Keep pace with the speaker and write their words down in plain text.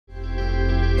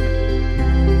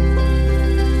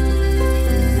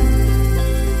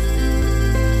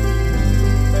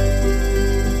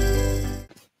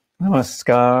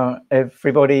Namaskar,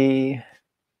 everybody,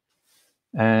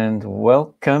 and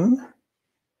welcome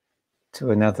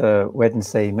to another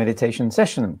Wednesday meditation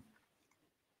session.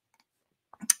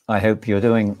 I hope you're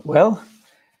doing well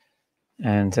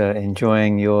and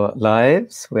enjoying your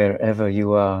lives wherever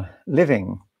you are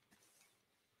living.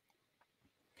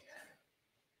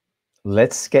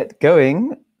 Let's get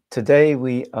going. Today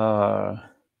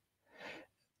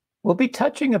we'll be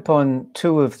touching upon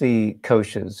two of the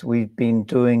koshas. We've been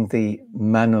doing the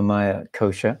Manomaya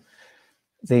kosha,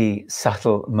 the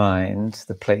subtle mind,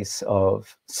 the place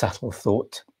of subtle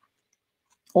thought,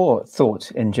 or thought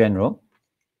in general.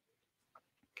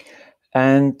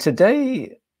 And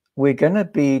today we're going to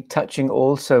be touching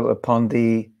also upon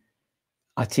the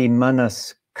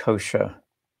Atimanas kosha.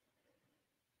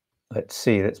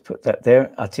 Let's put that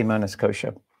there, Atimanas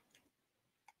kosha.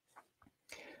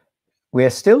 We are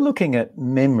still looking at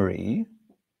memory,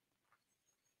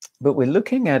 but we're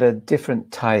looking at a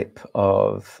different type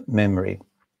of memory.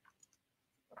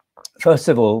 First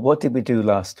of all, what did we do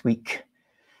last week?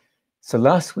 So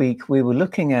last week we were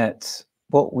looking at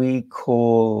what we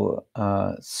call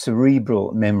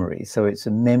cerebral memory. So it's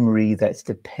a memory that's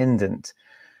dependent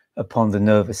upon the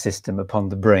nervous system, upon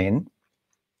the brain.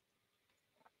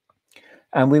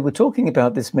 And we were talking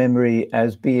about this memory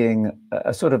as being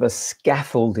a sort of a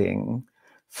scaffolding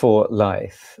for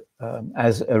life,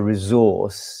 as a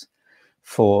resource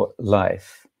for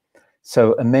life.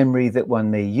 So a memory that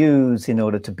one may use in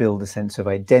order to build a sense of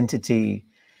identity,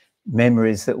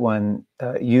 memories that one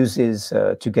uses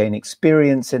to gain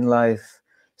experience in life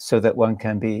so that one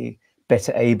can be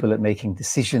better able at making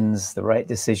decisions, the right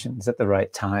decisions at the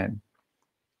right time.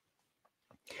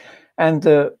 And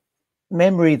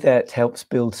memory that helps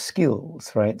build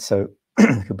skills, right? So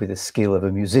it could be the skill of a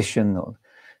musician or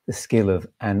the skill of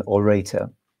an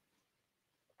orator.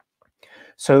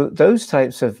 So those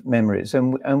types of memories,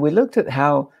 and we looked at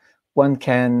how one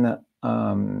can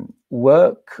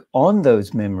work on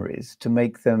those memories to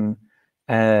make them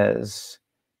as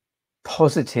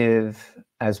positive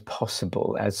as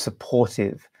possible, as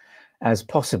supportive as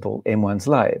possible in one's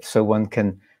life. So one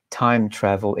can time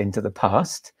travel into the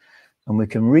past, and we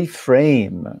can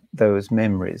reframe those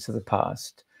memories of the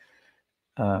past.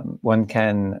 One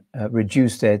can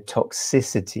reduce their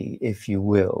toxicity, if you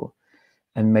will,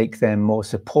 and make them more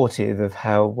supportive of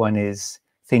how one is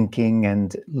thinking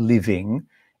and living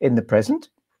in the present.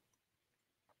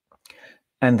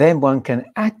 And then one can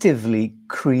actively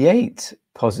create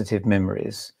positive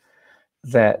memories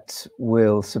that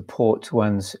will support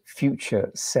one's future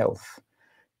self.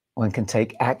 One can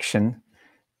take action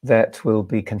that will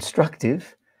be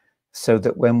constructive so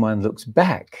that when one looks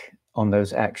back on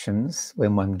those actions,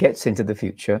 when one gets into the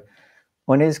future,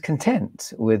 one is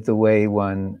content with the way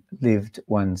one lived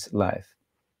one's life.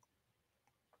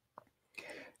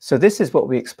 So this is what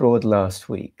we explored last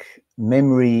week: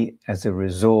 memory as a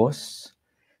resource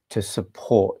to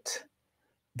support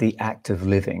the act of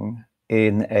living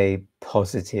in a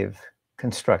positive,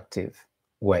 constructive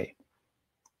way.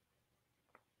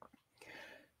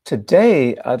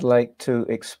 Today, I'd like to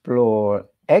explore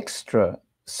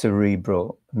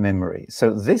extracerebral memory.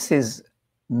 So this is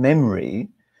memory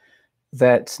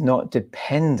that's not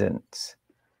dependent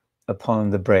upon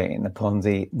the brain, upon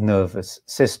the nervous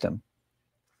system.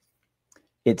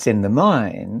 It's in the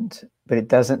mind, but it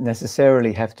doesn't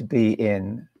necessarily have to be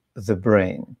in the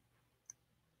brain.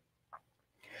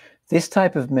 This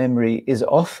type of memory is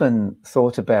often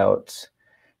thought about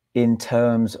in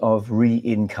terms of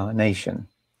reincarnation.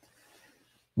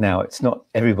 Now, it's not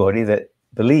everybody that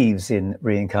believes in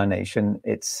reincarnation.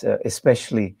 It's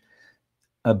especially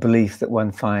a belief that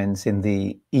one finds in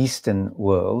the Eastern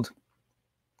world,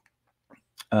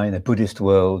 in the Buddhist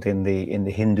world, in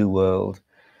the Hindu world,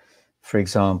 for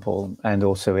example, and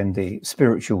also in the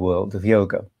spiritual world of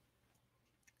yoga.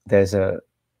 There's a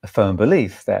firm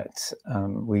belief that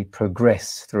we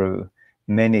progress through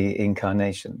many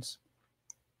incarnations.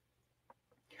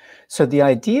 So the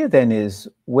idea then is,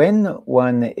 when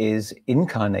one is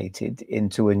incarnated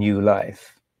into a new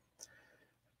life,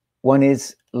 one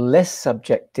is less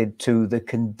subjected to the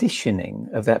conditioning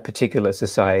of that particular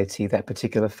society, that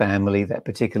particular family, that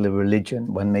particular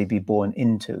religion one may be born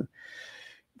into.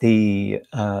 The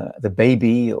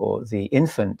baby or the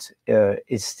infant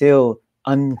is still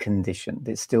unconditioned.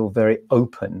 It's still very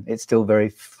open. It's still very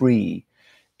free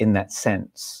in that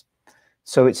sense.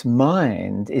 So its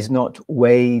mind is not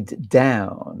weighed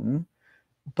down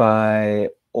by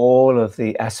all of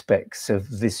the aspects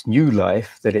of this new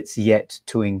life that it's yet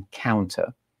to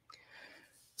encounter.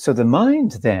 So the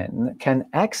mind then can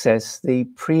access the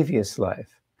previous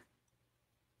life.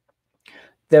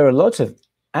 There are lots of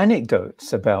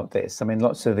anecdotes about this. I mean,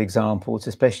 lots of examples,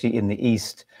 especially in the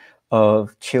East,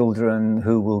 of children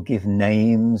who will give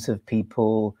names of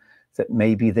people that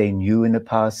maybe they knew in a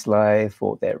past life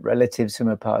or their relatives from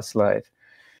a past life.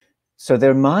 So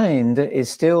their mind is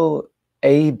still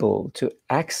able to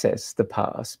access the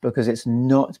past because it's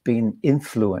not been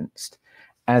influenced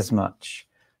as much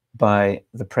by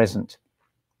the present.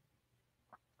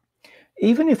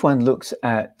 Even if one looks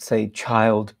at, say,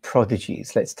 child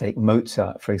prodigies, let's take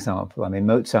Mozart, for example. I mean,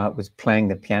 Mozart was playing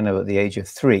the piano at the age of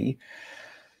 3,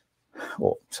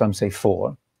 or some say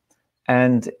 4.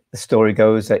 And the story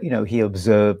goes that, he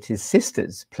observed his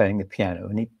sisters playing the piano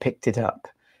and he picked it up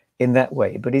in that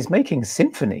way. But he's making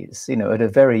symphonies, at a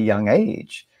very young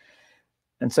age.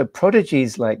 And so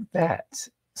prodigies like that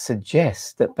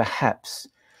suggest that perhaps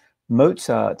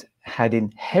Mozart had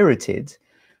inherited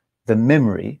the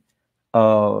memory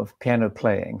of piano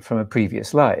playing from a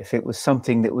previous life. It was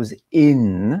something that was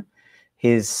in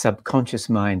his subconscious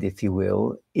mind, if you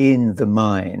will, in the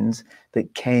mind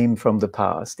that came from the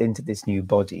past into this new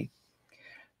body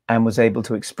and was able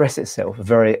to express itself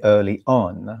very early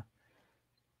on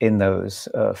in those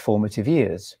formative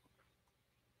years.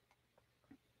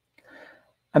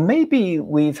 And maybe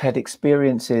we've had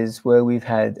experiences where we've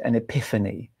had an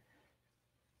epiphany,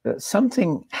 that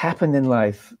something happened in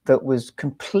life that was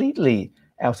completely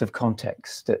out of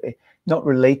context, not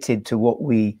related to what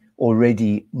we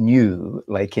already knew,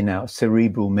 like in our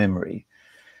cerebral memory.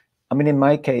 I mean, in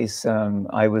my case,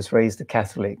 I was raised a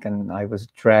Catholic and I was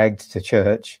dragged to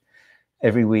church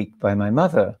every week by my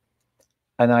mother.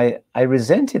 And I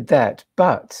resented that,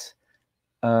 but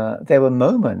there were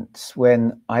moments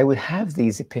when I would have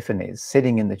these epiphanies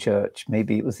sitting in the church.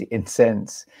 Maybe it was the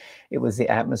incense, it was the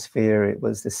atmosphere, it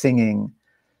was the singing.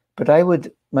 But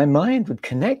my mind would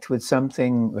connect with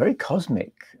something very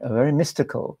cosmic, very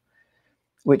mystical,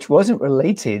 which wasn't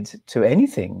related to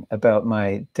anything about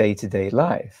my day-to-day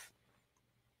life.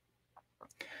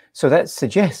 So that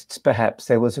suggests perhaps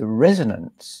there was a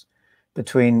resonance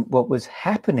between what was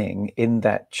happening in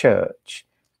that church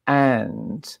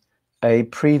and a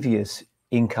previous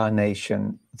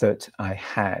incarnation that I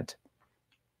had.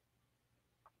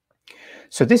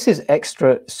 So this is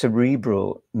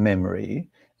extracerebral memory,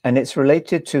 and it's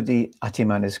related to the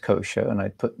Atimanas Kosha, and I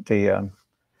put the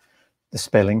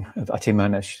spelling of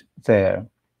Atimanas there.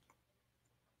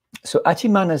 So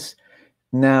Atimanas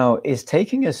now is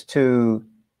taking us to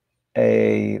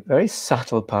a very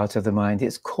subtle part of the mind.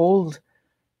 It's called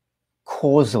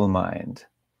causal mind.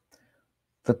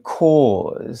 The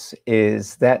cause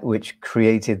is that which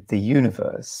created the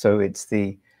universe. So it's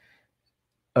the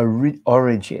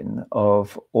origin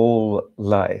of all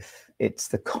life. It's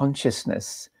the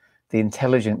consciousness, the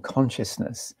intelligent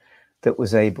consciousness that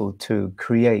was able to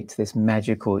create this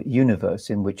magical universe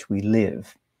in which we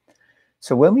live.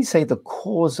 So when we say the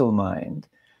causal mind,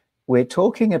 we're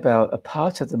talking about a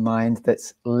part of the mind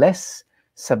that's less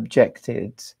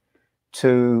subjected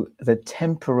to the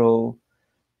temporal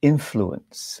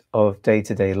influence of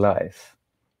day-to-day life.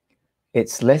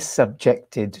 It's less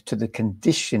subjected to the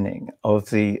conditioning of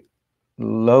the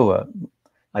lower,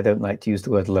 I don't like to use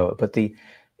the word lower, but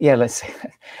let's say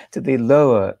to the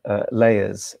lower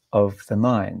layers of the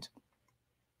mind.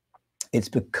 It's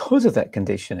because of that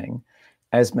conditioning,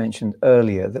 as mentioned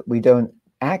earlier, that we don't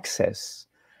access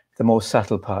the more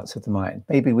subtle parts of the mind.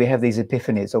 Maybe we have these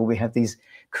epiphanies, or we have these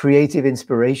creative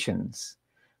inspirations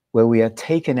where we are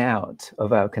taken out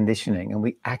of our conditioning and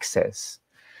we access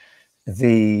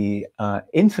the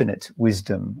infinite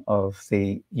wisdom of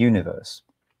the universe.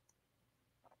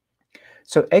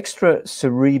 So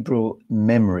extracerebral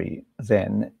memory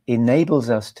then enables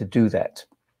us to do that.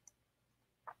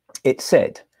 It's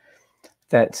said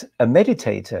that a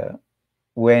meditator,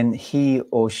 when he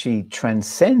or she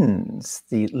transcends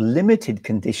the limited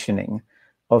conditioning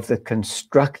of the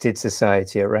constructed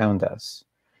society around us,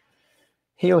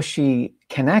 he or she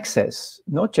can access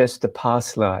not just the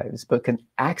past lives, but can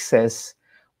access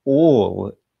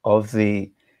all of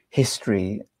the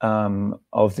history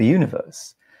of the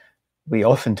universe. We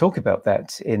often talk about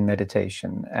that in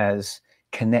meditation as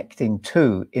connecting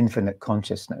to infinite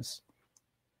consciousness.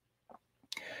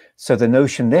 So the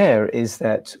notion there is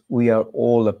that we are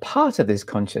all a part of this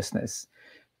consciousness.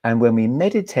 And when we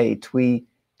meditate, we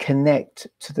connect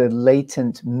to the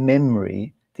latent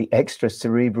memory, the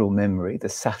extracerebral memory, the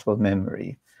subtle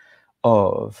memory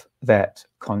of that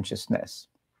consciousness.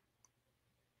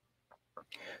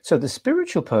 So the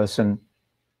spiritual person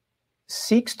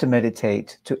seeks to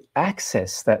meditate to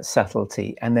access that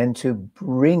subtlety and then to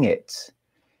bring it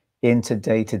into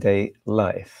day-to-day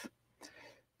life.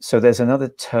 So there's another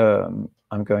term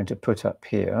I'm going to put up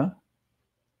here.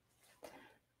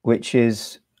 which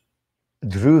is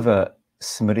Dhruva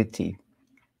Smriti.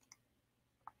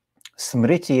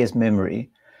 Smriti is memory,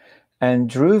 and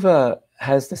Dhruva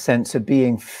has the sense of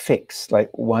being fixed, like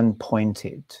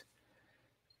one-pointed.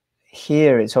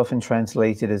 Here it's often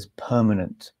translated as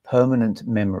permanent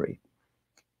memory.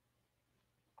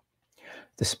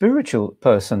 The spiritual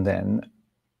person then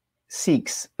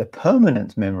seeks the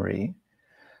permanent memory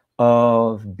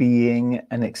of being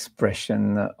an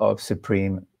expression of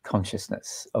supreme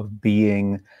consciousness, of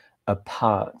being a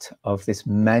part of this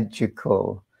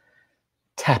magical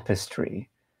tapestry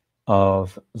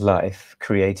of life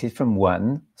created from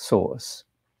one source.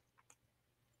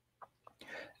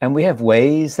 And we have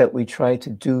ways that we try to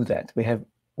do that. We have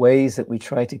ways that we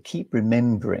try to keep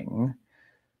remembering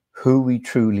who we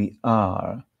truly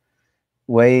are,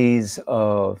 ways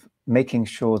of making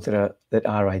sure that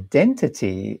our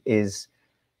identity is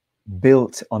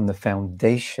built on the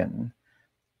foundation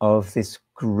of this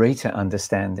greater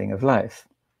understanding of life.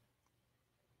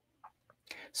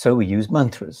 So we use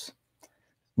mantras.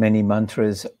 Many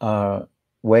mantras are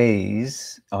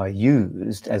used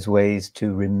as ways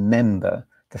to remember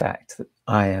the fact that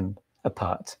I am a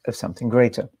part of something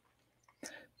greater.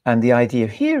 And the idea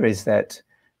here is that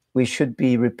we should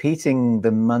be repeating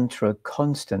the mantra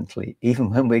constantly, even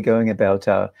when we're going about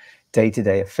our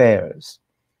day-to-day affairs.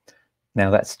 Now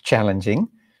that's challenging,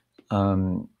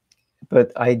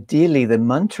 but ideally the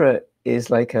mantra is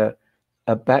like a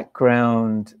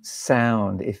background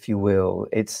sound, if you will.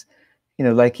 It's, you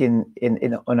know, like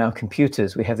on our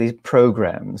computers, we have these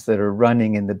programs that are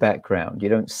running in the background. You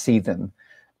don't see them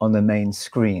on the main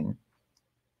screen.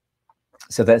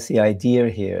 So that's the idea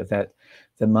here, that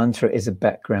the mantra is a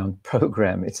background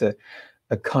program. It's a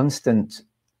constant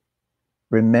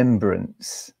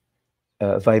remembrance,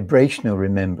 vibrational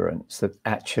remembrance that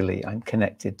actually I'm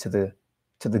connected to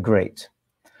the great.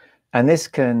 And this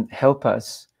can help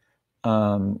us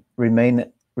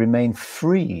remain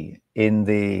free in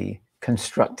the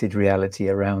constructed reality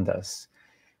around us.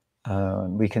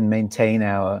 We can maintain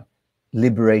our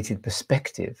liberated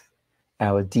perspective,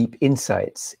 our deep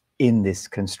insights in this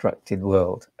constructed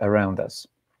world around us.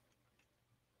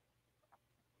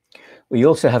 We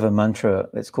also have a mantra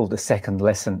that's called the second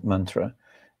lesson mantra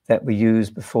that we use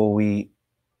before we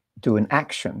do an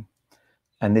action.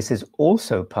 And this is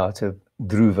also part of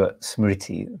Dhruva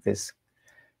Smriti, this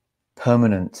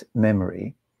permanent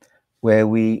memory, where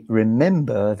we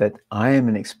remember that I am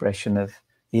an expression of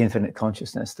the infinite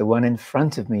consciousness. The one in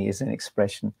front of me is an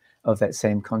expression of that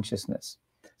same consciousness.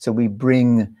 So we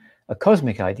bring a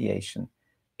cosmic ideation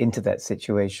into that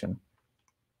situation.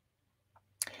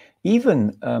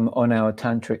 Even on our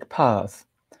tantric path,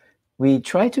 we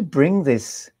try to bring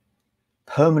this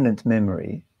permanent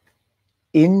memory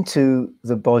into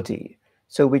the body.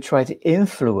 So we try to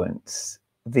influence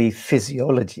the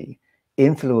physiology,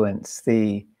 influence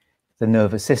the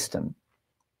nervous system.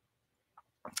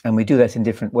 And we do that in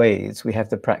different ways. We have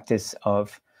the practice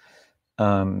of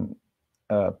pranayama,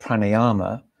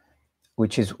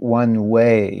 which is one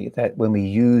way that when we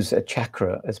use a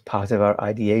chakra as part of our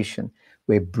ideation,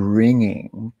 we're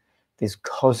bringing this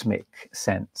cosmic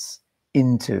sense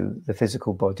into the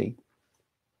physical body.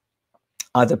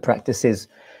 Other practices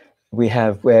we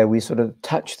have where we sort of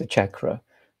touch the chakra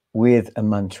with a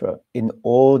mantra in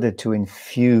order to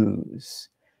infuse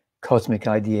cosmic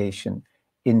ideation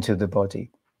into the body.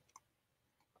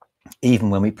 Even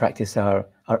when we practice our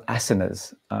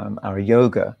asanas, our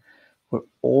yoga, we're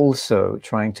also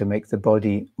trying to make the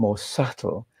body more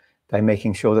subtle by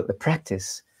making sure that the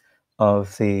practice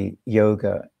of the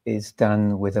yoga is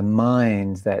done with a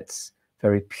mind that's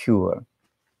very pure.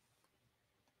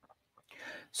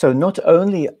 So not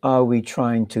only are we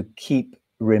trying to keep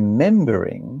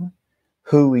remembering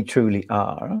who we truly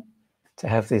are, to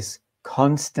have this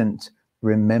constant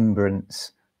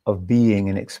remembrance of being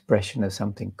an expression of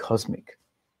something cosmic,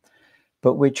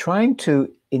 but we're trying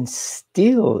to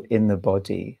instill in the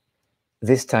body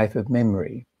this type of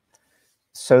memory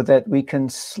so that we can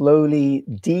slowly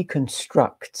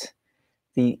deconstruct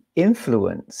the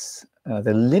influence,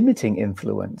 the limiting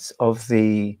influence of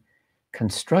the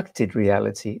constructed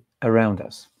reality around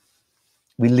us.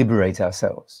 We liberate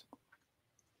ourselves.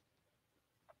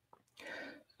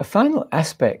 A final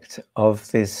aspect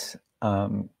of this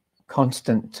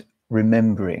constant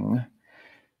remembering,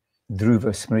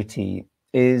 Dhruva Smriti,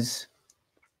 is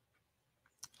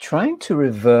trying to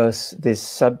reverse this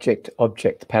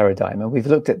subject-object paradigm. And we've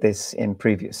looked at this in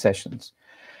previous sessions.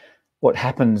 What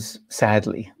happens,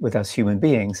 sadly, with us human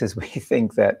beings is we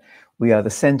think that we are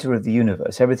the center of the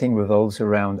universe. Everything revolves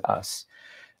around us.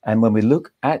 And when we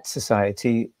look at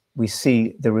society, we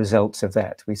see the results of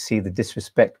that. We see the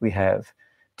disrespect we have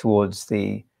towards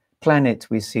the planet.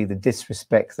 We see the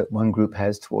disrespect that one group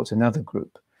has towards another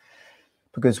group,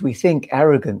 because we think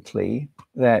arrogantly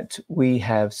that we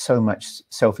have so much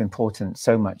self-importance,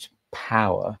 so much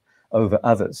power over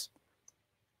others.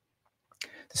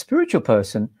 The spiritual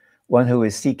person, one who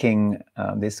is seeking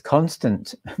this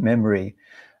constant memory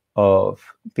of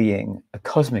being a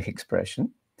cosmic expression,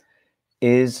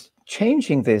 is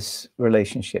changing this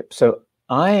relationship. So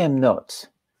I am not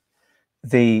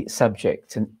the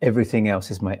subject and everything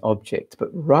else is my object, but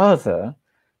rather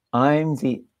I'm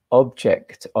the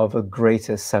object of a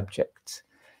greater subject,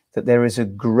 that there is a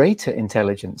greater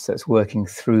intelligence that's working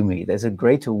through me. There's a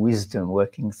greater wisdom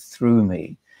working through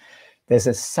me. There's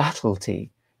a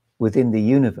subtlety within the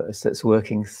universe that's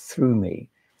working through me.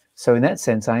 So in that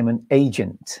sense, I'm an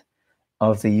agent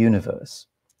of the universe.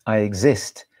 I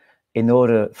exist in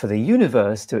order for the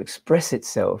universe to express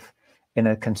itself in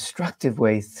a constructive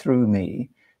way through me,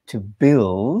 to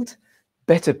build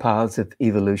better paths of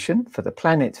evolution for the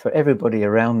planet, for everybody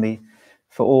around me,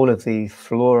 for all of the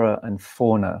flora and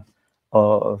fauna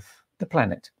of the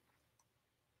planet.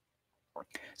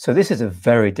 So this is a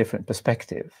very different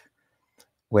perspective,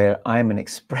 where I'm an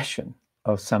expression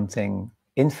of something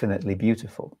infinitely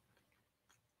beautiful.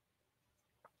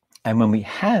 And when we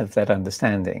have that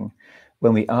understanding,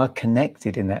 when we are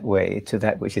connected in that way to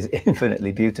that which is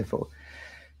infinitely beautiful,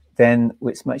 then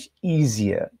it's much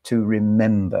easier to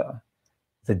remember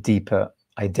the deeper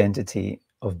identity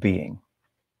of being.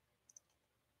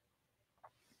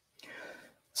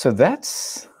 So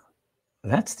that's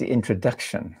the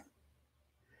introduction.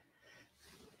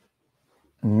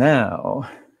 Now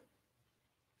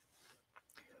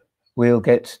we'll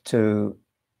get to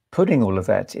putting all of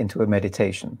that into a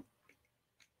meditation.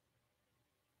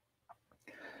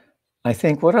 I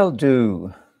think what I'll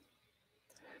do,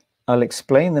 I'll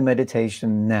explain the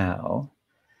meditation now,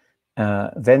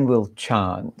 then we'll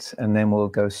chant, and then we'll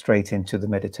go straight into the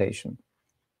meditation.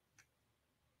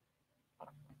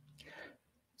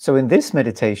 So in this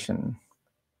meditation,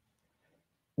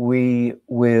 we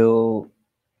will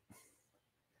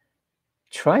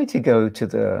try to go to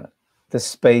the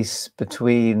space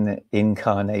between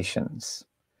incarnations.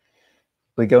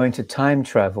 We're going to time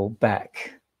travel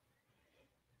back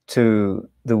to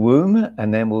the womb,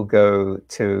 and then we'll go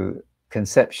to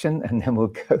conception, and then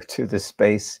we'll go to the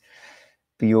space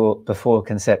before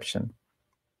conception.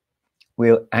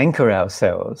 We'll anchor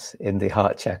ourselves in the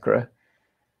heart chakra,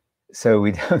 so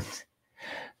we don't,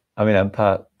 I mean, I'm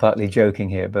partly joking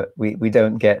here, but we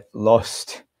don't get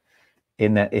lost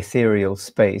in that ethereal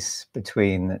space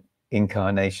between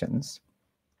incarnations.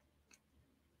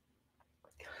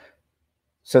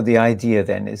 So the idea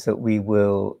then is that we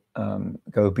will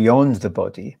go beyond the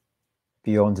body,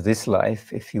 beyond this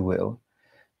life, if you will,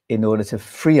 in order to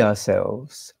free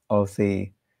ourselves of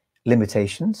the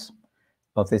limitations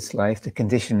of this life, the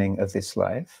conditioning of this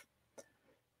life,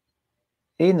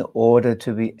 in order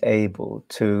to be able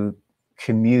to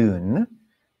commune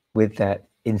with that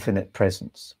infinite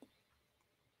presence.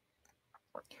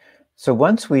 So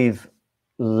once we've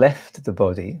left the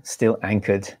body, still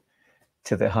anchored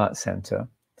to the heart center,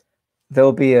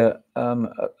 there'll be a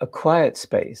quiet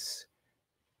space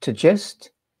to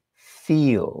just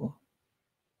feel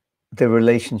the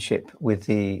relationship with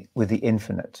the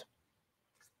infinite.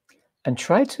 And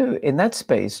try to, in that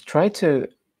space,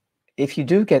 if you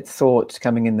do get thoughts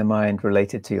coming in the mind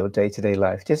related to your day-to-day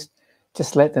life,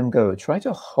 just let them go. Try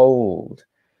to hold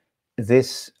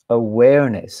this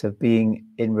awareness of being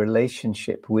in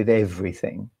relationship with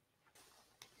everything.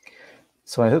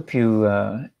 So I hope you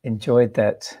enjoyed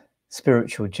that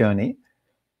spiritual journey.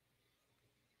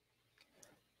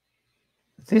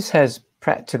 This has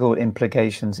practical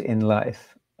implications in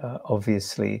life,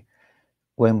 obviously,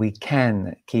 when we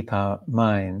can keep our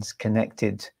minds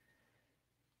connected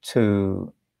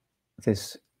to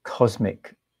this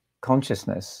cosmic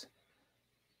consciousness.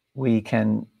 We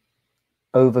can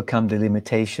overcome the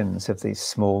limitations of the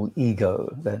small ego,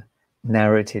 the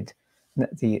limited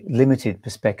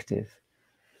perspective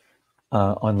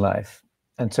on life.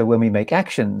 And so when we make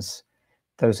actions,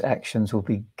 those actions will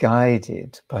be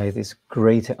guided by this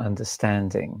greater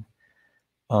understanding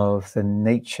of the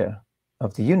nature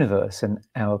of the universe and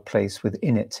our place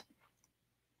within it.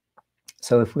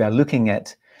 So if we are looking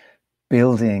at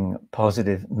building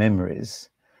positive memories,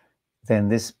 then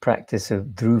this practice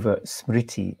of Dhruva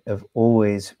Smriti, of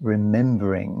always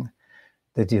remembering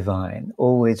the divine,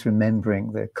 always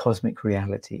remembering the cosmic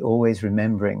reality, always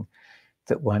remembering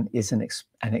that one is an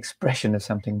expression of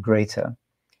something greater,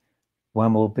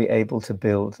 one will be able to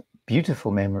build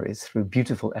beautiful memories, through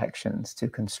beautiful actions, to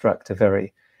construct a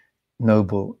very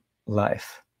noble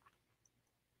life.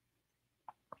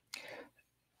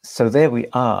 So there we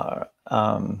are.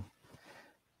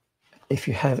 If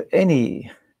you have any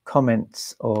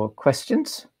comments or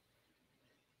questions,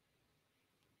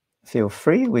 feel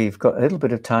free. We've got a little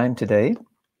bit of time today.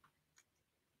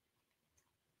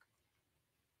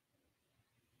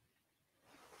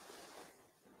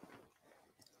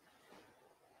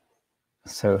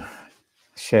 So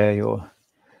share your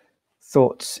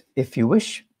thoughts if you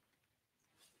wish.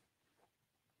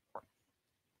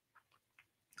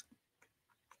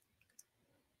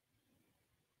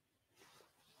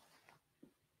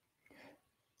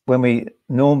 When we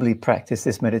normally practice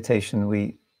this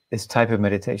meditation, this type of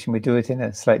meditation, we do it in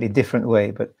a slightly different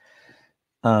way, but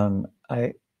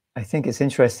I think it's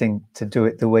interesting to do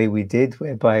it the way we did,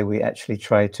 whereby we actually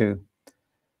try to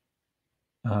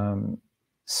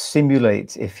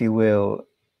simulate, if you will,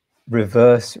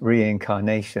 reverse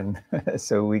reincarnation.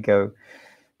 So we go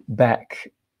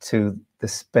back to the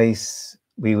space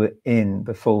we were in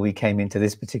before we came into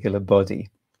this particular body.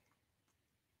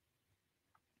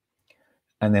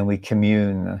 And then we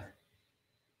commune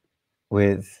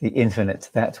with the infinite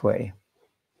that way.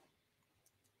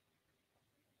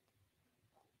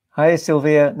 Hi,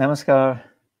 Sylvia. Namaskar.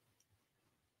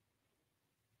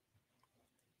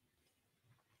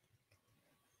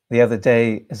 The other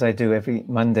day, as I do every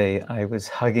Monday, I was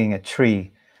hugging a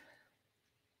tree.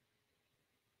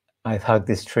 I've hugged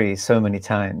this tree so many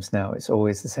times now. It's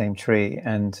always the same tree.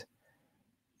 And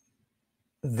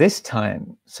this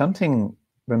time, something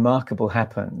remarkable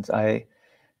happened.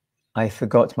 I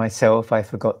forgot myself. I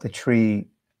forgot the tree.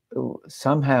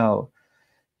 Somehow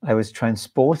I was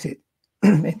transported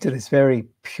into this very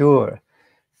pure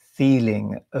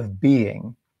feeling of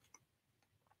being,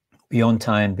 beyond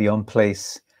time, beyond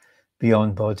place,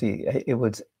 beyond body. It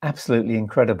was absolutely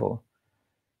incredible.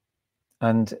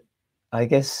 And I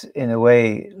guess, in a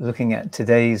way, looking at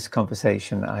today's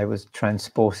conversation, I was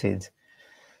transported,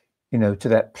 to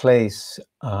that place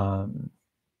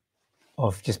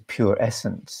of just pure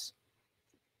essence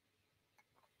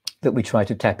that we try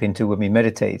to tap into when we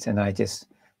meditate. And I just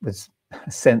was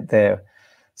sent there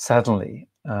suddenly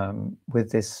in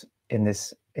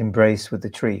this embrace with the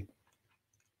tree.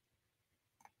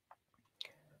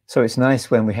 So it's nice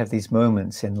when we have these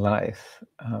moments in life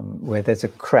where there's a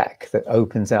crack that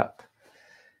opens up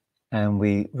and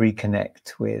we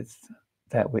reconnect with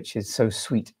that which is so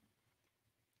sweet.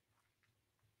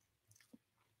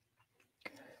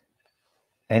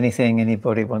 Anything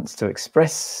anybody wants to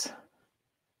express?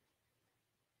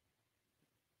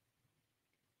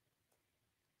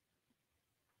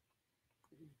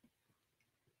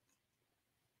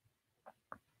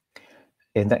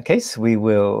 In that case, we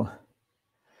will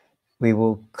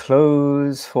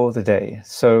close for the day.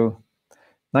 So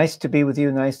nice to be with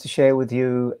you, nice to share with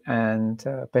you, and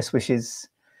best wishes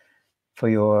for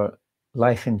your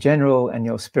life in general and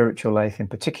your spiritual life in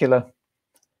particular,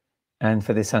 and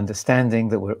for this understanding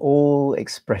that we're all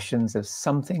expressions of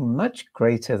something much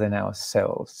greater than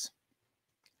ourselves.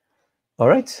 All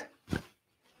right.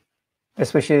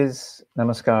 Best wishes.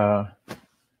 Namaskar.